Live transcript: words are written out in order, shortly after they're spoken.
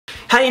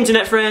Hey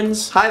internet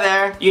friends! Hi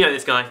there! You know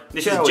this guy.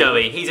 This is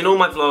Joey. He's in all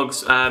my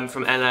vlogs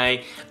from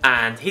LA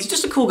and he's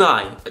just a cool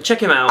guy. Check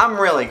him out. I'm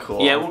really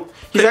cool. Yeah, well,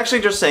 he's actually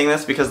just saying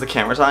this because the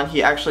camera's on.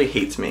 He actually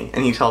hates me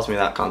and he tells me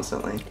that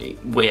constantly.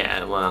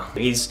 Yeah, well,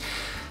 he's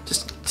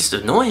just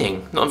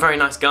annoying. Not a very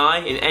nice guy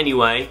in any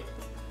way.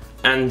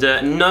 And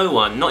no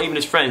one, not even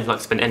his friends, like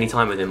to spend any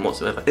time with him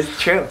whatsoever.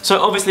 It's true.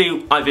 So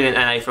obviously I've been in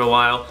LA for a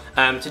while.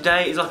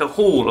 Today is like a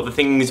haul of the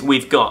things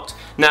we've got.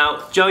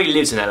 Now, Joey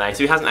lives in LA,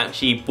 so he hasn't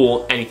actually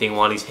bought anything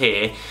while he's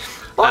here.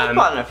 Well, I've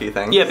bought a few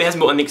things. Yeah, but he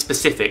hasn't bought anything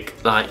specific,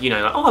 like, you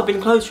know, like, oh, I've been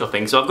clothes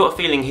shopping, so I've got a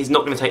feeling he's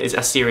not going to take this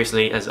as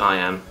seriously as I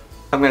am.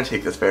 I'm going to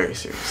take this very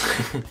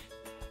seriously.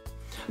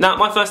 Now,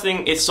 my first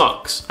thing is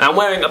socks. I'm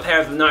wearing a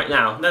pair of them right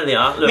now. There they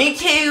are. Look. Me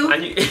too!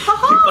 And you both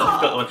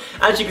got one.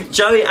 As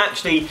Joey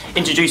actually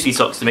introduced these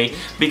socks to me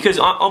because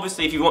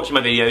obviously if you've watched my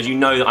videos, you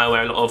know that I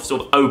wear a lot of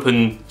sort of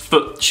open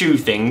foot shoe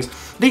things.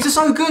 These are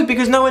so good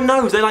because no one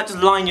knows. They like just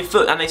line your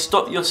foot and they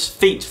stop your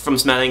feet from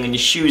smelling and your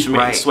shoes from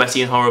getting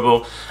sweaty and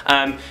horrible.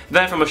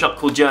 They're from a shop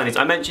called Journeys.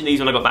 I mentioned these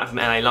when I got back from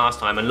LA last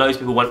time and loads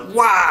of people went,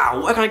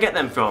 wow, where can I get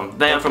them from?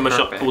 They are from a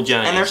shop called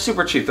Journeys. And they're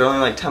super cheap. They're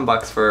only like 10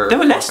 bucks for... They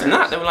were less than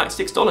that. They were like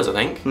 $6, I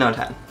think. No,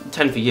 10.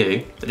 10 for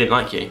you. They didn't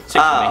like you. 6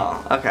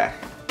 oh, for me. Okay.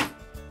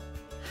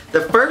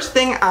 The first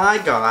thing I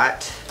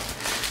got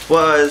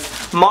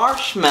was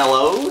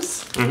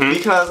marshmallows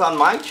because on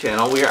my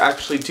channel we are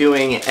actually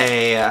doing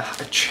a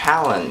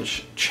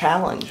challenge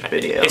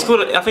video. It's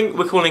called, I think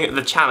we're calling it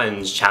the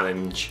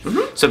challenge.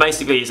 So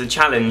basically it's a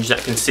challenge that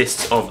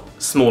consists of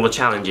smaller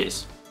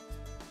challenges.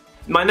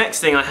 My next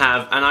thing I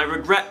have, and I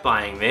regret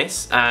buying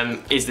this,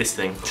 is this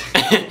thing.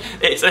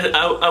 It's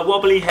a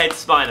wobbly head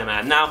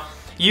Spider-Man. Now,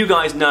 you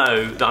guys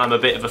know that I'm a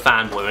bit of a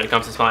fanboy when it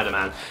comes to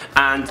Spider-Man,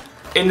 and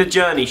in the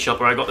Journey shop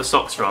where I got the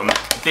socks from,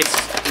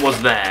 this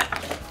was there.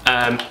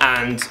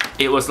 And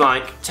it was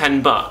like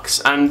 10 bucks,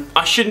 and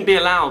I shouldn't be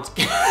allowed.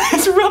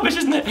 It's rubbish,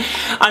 isn't it?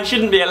 I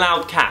shouldn't be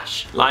allowed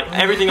cash. Like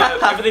everything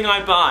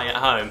I buy at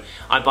home,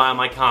 I buy on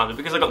my card. But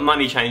because I got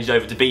money changed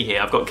over to be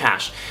here, I've got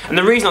cash. And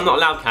the reason I'm not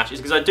allowed cash is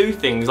because I do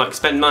things like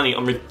spend money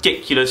on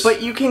ridiculous.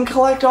 But you can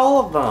collect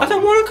all of them. I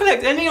don't want to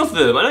collect any of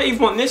them. I don't even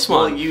want this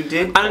one. Well, you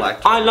did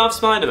collect. And I love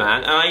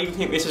Spider-Man, and I even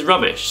think this is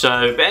rubbish.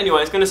 So, but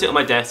anyway, it's going to sit on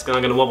my desk, and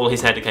I'm going to wobble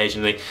his head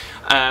occasionally.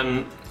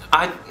 Yeah.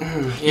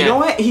 You know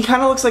what? He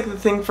kind of looks like the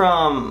thing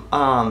from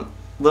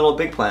Little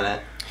Big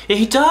Planet. Yeah,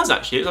 he does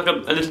actually. It's like a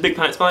Little Big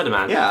Planet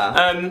Spider-Man.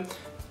 Yeah.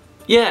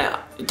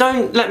 Yeah,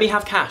 don't let me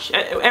have cash.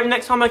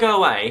 Next time I go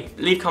away,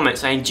 leave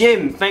comments saying,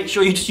 Jim, make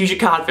sure you just use your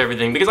card for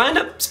everything, because I end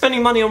up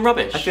spending money on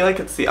rubbish. I feel like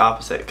it's the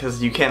opposite,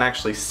 because you can't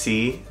actually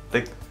see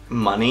the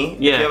money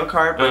if you have a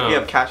card, but if you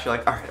have cash, you're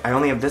like, alright, I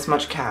only have this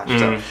much cash.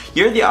 So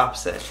you're the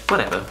opposite.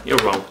 Whatever, you're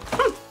wrong.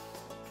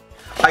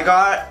 I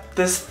got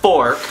this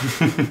fork.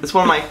 It's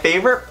one of my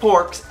favorite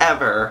forks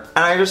ever,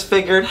 and I just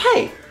figured,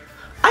 hey,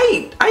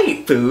 I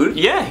eat food.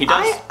 Yeah, he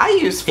does. I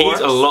use forks. He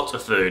eats a lot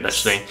of food,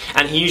 actually,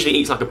 and he usually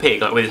eats like a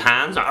pig, like with his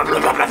hands,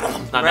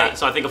 like that.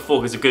 So I think a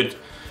fork is a good...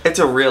 It's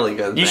a really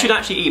good thing. You should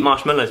actually eat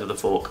marshmallows with a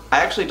fork. I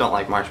actually don't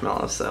like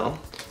marshmallows, so...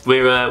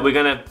 We're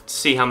gonna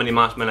see how many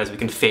marshmallows we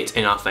can fit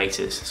in our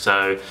faces,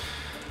 so...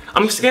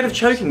 I'm scared of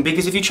choking,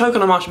 because if you choke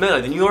on a marshmallow,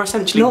 then you're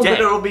essentially dead. No, but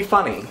it'll be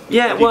funny.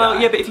 Yeah, well,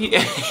 yeah, but if you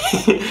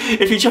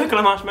if you choke on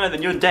a marshmallow,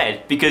 then you're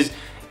dead, because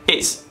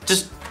it's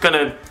just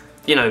gonna,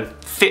 you know,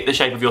 fit the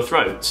shape of your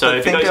throat. So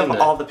if it goes in there, think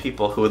of all the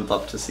people who would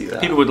love to see that.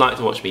 People would like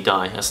to watch me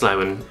die a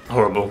slow and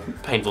horrible,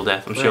 painful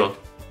death, I'm sure.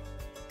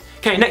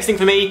 Okay, next thing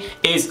for me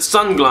is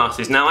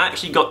sunglasses. Now, I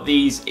actually got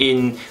these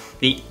in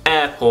the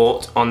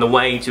airport on the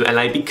way to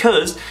LA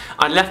because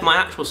I left my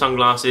actual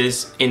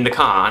sunglasses in the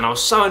car, and I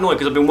was so annoyed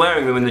because I've been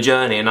wearing them in the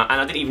journey, and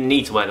I didn't even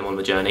need to wear them on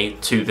the journey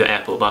to the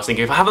airport, but I was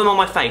thinking if I have them on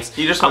my face,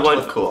 you just want to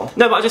look cool.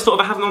 No, but I just thought if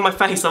I have them on my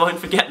face, I won't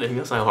forget them.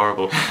 You're so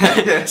horrible.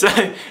 so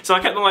I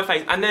kept them on my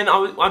face, and then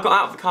I got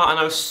out of the car and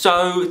I was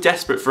so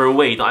desperate for a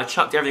wee that I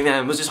chucked everything there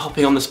and was just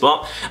hopping on the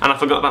spot, and I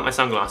forgot about my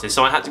sunglasses,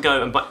 so I had to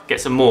go and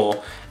get some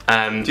more.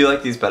 Do you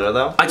like these better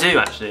though? I do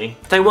actually.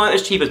 They weren't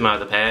as cheap as my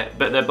other pair,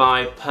 but they're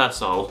by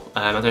Persol.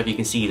 I don't know if you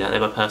can see that, they're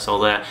by Persol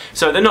there.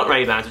 So they're not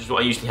Ray-Bans, which is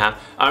what I usually have.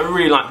 I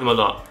really like them a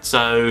lot.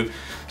 So,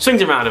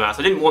 swings and roundabouts.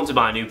 I didn't want to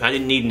buy a new pair, I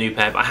didn't need a new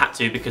pair, but I had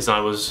to because I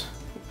was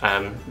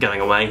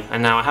going away.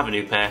 And now I have a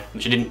new pair,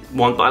 which I didn't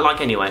want, but I like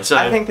anyway. So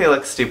I think they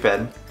look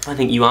stupid. I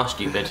think you are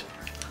stupid.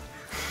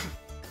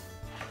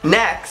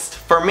 Next,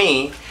 for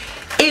me,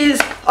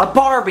 is a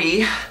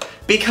Barbie,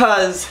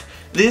 because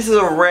this is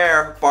a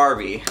rare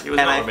Barbie, it was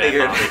and not I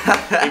figured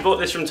Barbie. We bought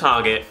this from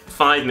Target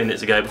 5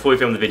 minutes ago before we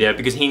filmed the video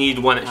because he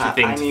needed one extra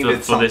thing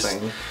for this.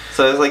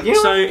 So I was like, you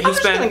know, so I'm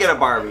just gonna get a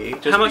Barbie.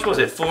 How much was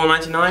it?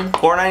 $4.99?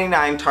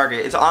 $4.99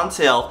 Target. It's on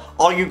sale.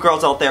 All you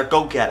girls out there,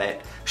 go get it.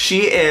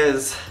 She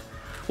is.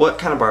 What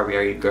kind of Barbie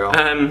are you, girl?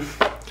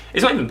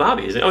 It's not even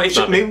Barbie, is it? Oh, it's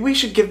Barbie. Maybe we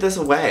should give this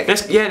away.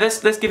 Let's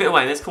give it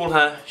away. Let's call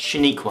her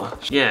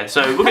Shaniqua. Yeah.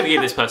 So we're gonna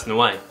give this person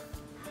away.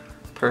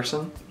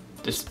 Person?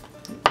 Just.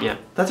 Yeah.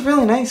 That's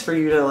really nice for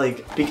you to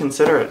like be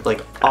considerate.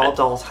 Like all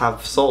dolls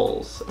have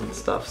souls and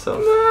stuff, so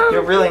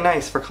you're really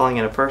nice for calling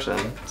it a person.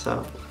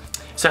 So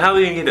how are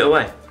you gonna give it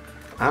away?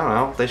 I don't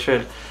know. They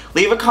should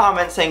leave a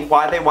comment saying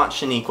why they want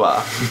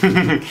Shaniqua.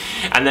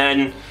 And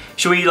then,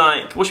 should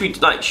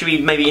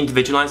we maybe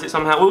individualize it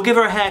somehow? We'll give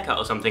her a haircut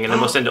or something and then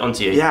we'll send it on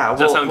to you. Yeah, Does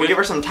that sound we'll good? give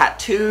her some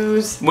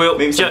tattoos,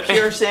 maybe some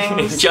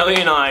piercings. Joey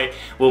and I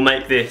will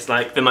make this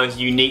like the most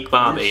unique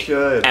Barbie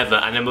should. ever,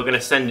 and then we're going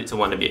to send it to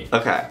one of you.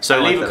 Okay. So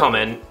leave a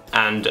comment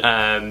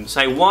and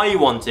say why you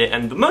want it,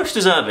 and the most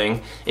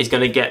deserving is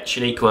going to get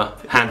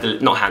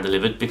Shaniqua not hand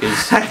delivered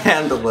because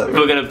hand delivered.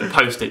 We're going to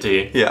post it to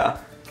you. Yeah.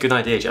 Good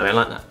idea, Joey. I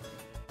like that.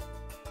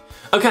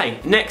 Okay,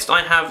 next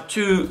I have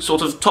two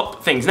sort of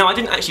top things. Now, I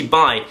didn't actually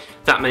buy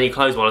that many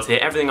clothes while I was here.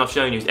 Everything I've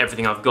shown you is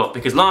everything I've got,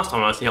 because last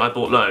time I was here I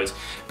bought loads.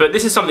 But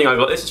this is something I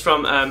got. This is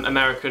from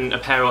American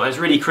Apparel, and it's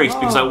really creased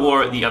because I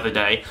wore it the other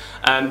day.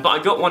 But I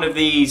got one of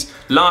these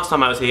last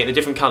time I was here in a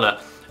different colour.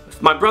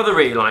 My brother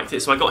really liked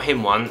it, so I got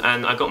him one,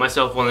 and I got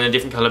myself one in a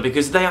different colour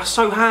because they are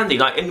so handy.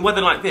 Like in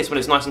weather like this, when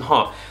it's nice and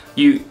hot,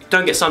 you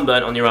don't get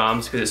sunburn on your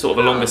arms because it's sort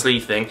of a longer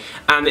sleeve thing,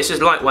 and it's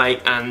just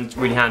lightweight and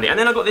really handy. And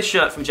then I got this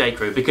shirt from J.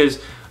 Crew because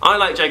I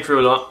like J. Crew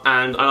a lot,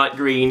 and I like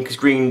green because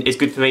green is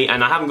good for me,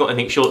 and I haven't got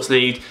anything short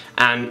sleeved,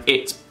 and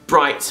it's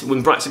bright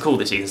when brights are cool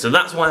this season, so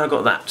that's why I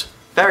got that.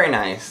 Very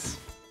nice.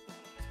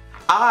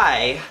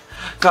 I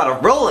got a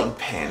rolling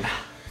pin.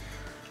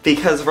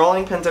 Because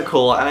rolling pins are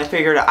cool, and I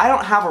figured I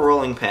don't have a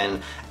rolling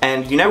pin,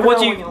 and you never know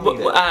when you'll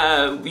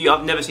need it.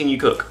 I've never seen you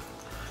cook.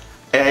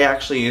 I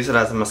actually use it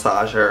as a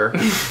massager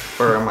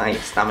for my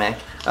stomach.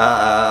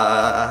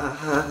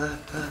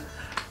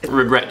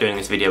 Regret doing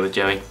this video with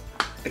Joey.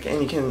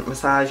 Again, you can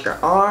massage your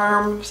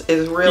arms.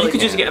 It's really You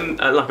could just get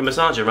like a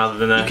massager rather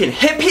than a... You can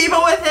hit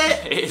people with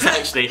it! It's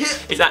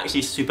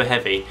actually super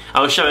heavy.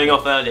 I was showing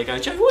off earlier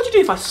going, Joey, what would you do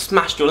if I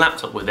smashed your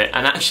laptop with it?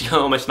 And actually I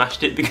almost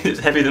smashed it because it's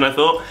heavier than I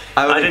thought.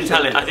 I didn't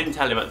tell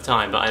him at the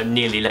time, but I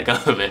nearly let go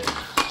of it.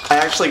 I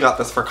actually got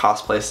this for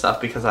cosplay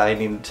stuff because I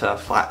needed to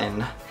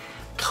flatten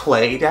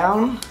clay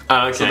down.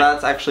 Oh, okay. So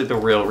that's actually the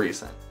real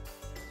reason.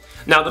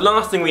 Now the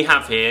last thing we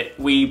have here,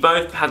 we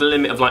both had a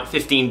limit of like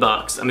 15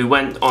 bucks, and we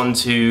went on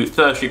to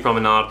 3rd Street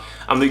Promenade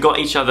and we got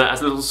each other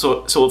as a little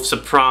sort of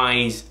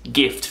surprise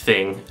gift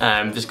thing,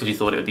 just because we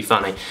thought it would be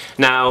funny.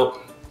 Now,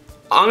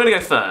 I'm gonna go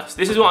first.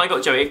 This is what I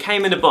got Joey. It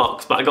came in a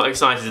box, but I got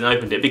excited and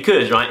opened it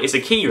because, right, it's a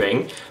key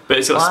ring, but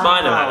it's got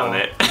Spider-Man on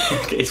it.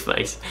 Look at his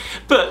face.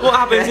 But what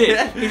happens is,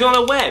 he's on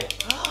a web.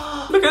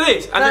 Look at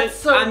this. And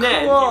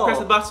then you press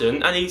the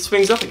button and he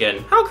swings up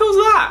again. How cool is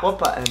that? What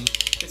button?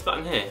 This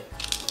button here.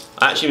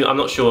 Actually, I'm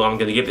not sure I'm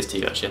going to give this to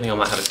you, actually. I think I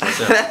might have it for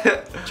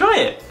myself. Try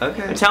it.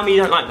 Okay. And tell me you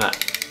don't like that.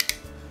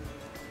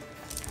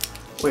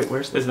 Wait,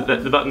 where's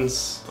the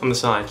button's on the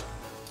side.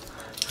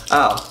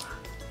 Oh.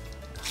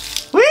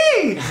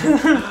 Whee!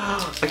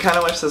 I kind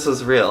of wish this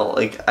was real.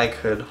 Like, I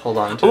could hold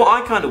on to it.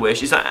 What I kind of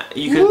wish is that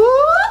you could...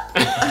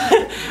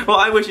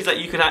 What I wish is that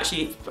you could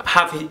actually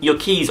have your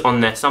keys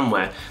on there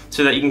somewhere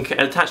so that you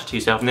can attach it to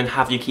yourself and then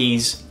have your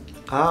keys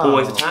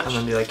always attached. And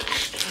then be like,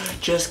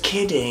 just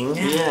kidding.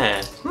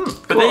 Yeah. Cool.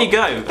 But there you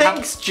go.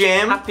 Thanks,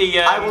 Jim. Happy,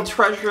 I will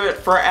treasure it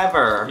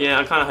forever. Yeah,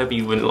 I kind of hope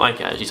you wouldn't like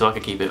it actually, so I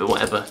could keep it, but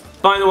whatever.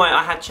 By the way,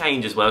 I had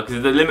change as well,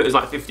 because the limit was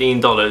like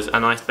 $15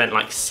 and I spent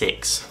like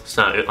 $6,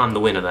 so I'm the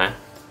winner there.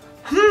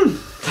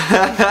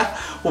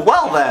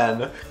 Well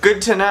then,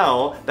 good to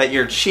know that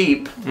you're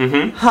cheap.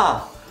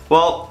 Huh.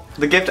 Well,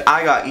 the gift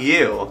I got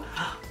you.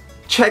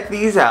 Check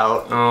these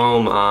out.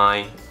 Oh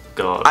my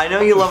god. I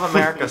know you love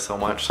America so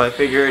much, so I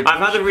figured... I've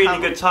had a really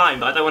good time,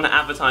 but I don't want to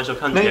advertise your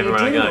country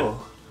everywhere I go.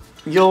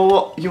 You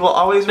will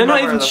always remember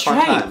They're not even the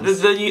fun straight.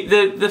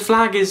 times. The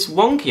flag is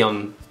wonky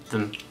on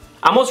them.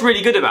 And what's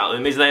really good about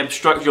them is they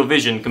obstruct your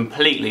vision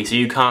completely, so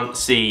you can't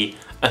see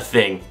a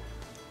thing.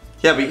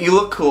 Yeah, but you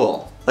look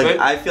cool. Like,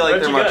 I feel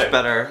like they're much go?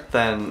 better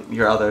than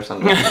your other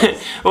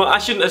sunglasses. Well, I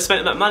shouldn't have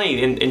spent that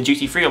money in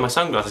duty free on my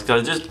sunglasses,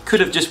 because I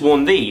could have just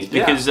worn these,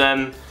 because,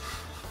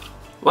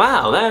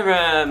 wow,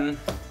 they're,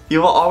 You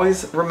will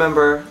always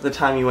remember the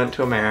time you went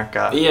to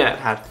America. Yeah. And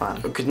had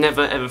fun. I could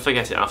never ever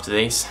forget it after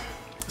these.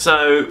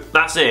 So,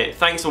 that's it.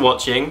 Thanks for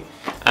watching.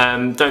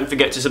 Don't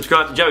forget to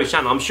subscribe to Joey's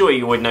channel. I'm sure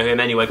you would know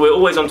him anyway. We're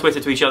always on Twitter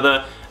to each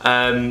other.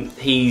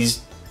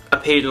 He's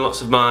appeared in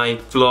lots of my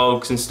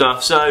vlogs and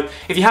stuff, so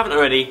if you haven't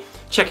already,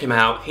 check him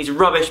out. He's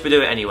rubbish, but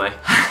do it anyway.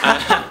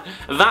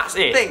 That's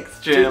it. Thanks,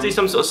 Jim. Do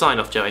some sort of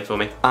sign-off, Joey, for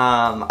me.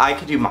 I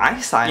could do my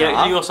sign-off.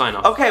 Yeah, do your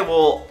sign-off. Okay,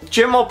 well,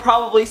 Jim will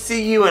probably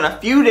see you in a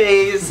few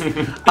days.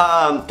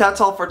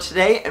 That's all for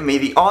today, and may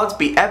the odds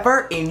be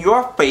ever in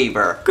your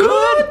favor.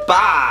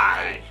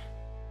 Goodbye!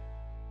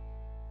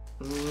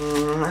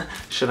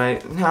 Should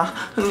I? No.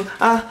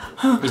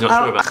 He's not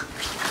sure about it.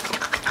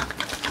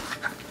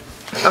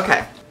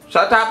 Okay,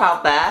 shut up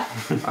out there.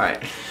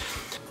 Alright.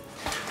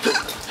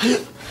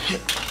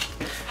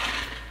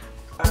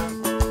 I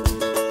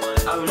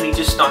only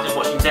just started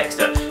watching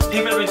Dexter.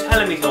 People have been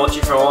telling me to watch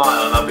it for a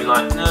while, and I've been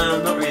like, no,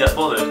 I'm not really that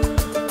bothered.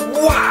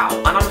 Wow!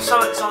 And I'm so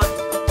excited.